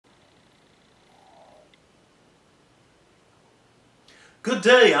Good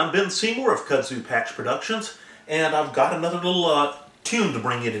day, I'm Ben Seymour of Kudzu Patch Productions, and I've got another little tune to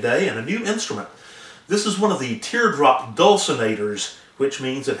bring you today and a new instrument. This is one of the teardrop dulcinators, which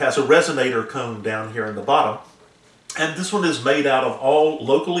means it has a resonator cone down here in the bottom. And this one is made out of all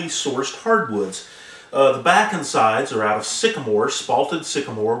locally sourced hardwoods. The back and sides are out of sycamore, spalted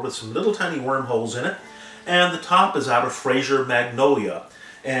sycamore with some little tiny wormholes in it, and the top is out of Fraser magnolia.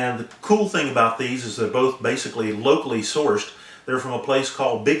 And the cool thing about these is they're both basically locally sourced. They're from a place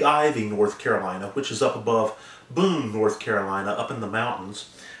called Big Ivy, North Carolina, which is up above Boone, North Carolina, up in the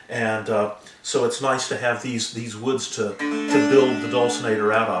mountains. And so it's nice to have these woods to build the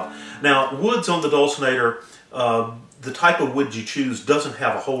dulcinator out of. Now, woods on the dulcinator, the type of wood you choose doesn't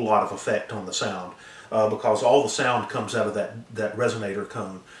have a whole lot of effect on the sound because all the sound comes out of that resonator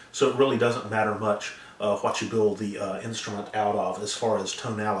cone. So it really doesn't matter much what you build the instrument out of as far as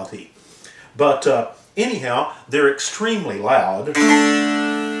tonality. But anyhow, they're extremely loud,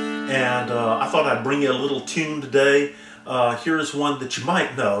 and I thought I'd bring you a little tune today. Here's one that you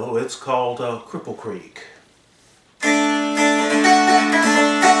might know. It's called Cripple Creek.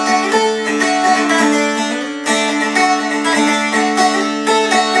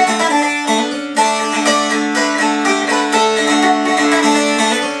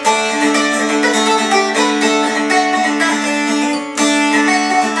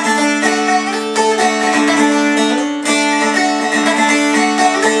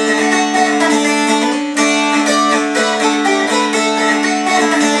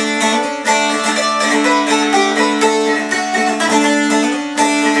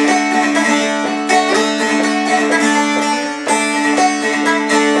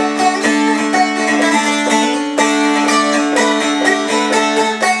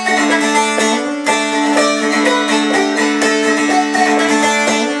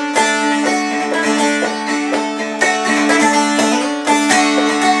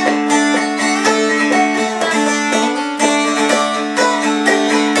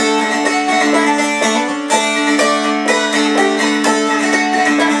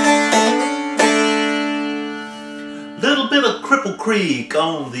 Little bit of Cripple Creek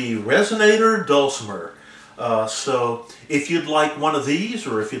on the resonator dulcimer. So if you'd like one of these,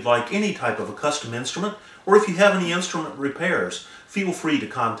 or if you'd like any type of a custom instrument, or if you have any instrument repairs, feel free to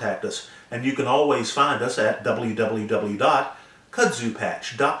contact us. And you can always find us at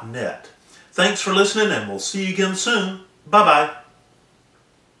www.kudzupatch.net. Thanks for listening, and we'll see you again soon. Bye-bye.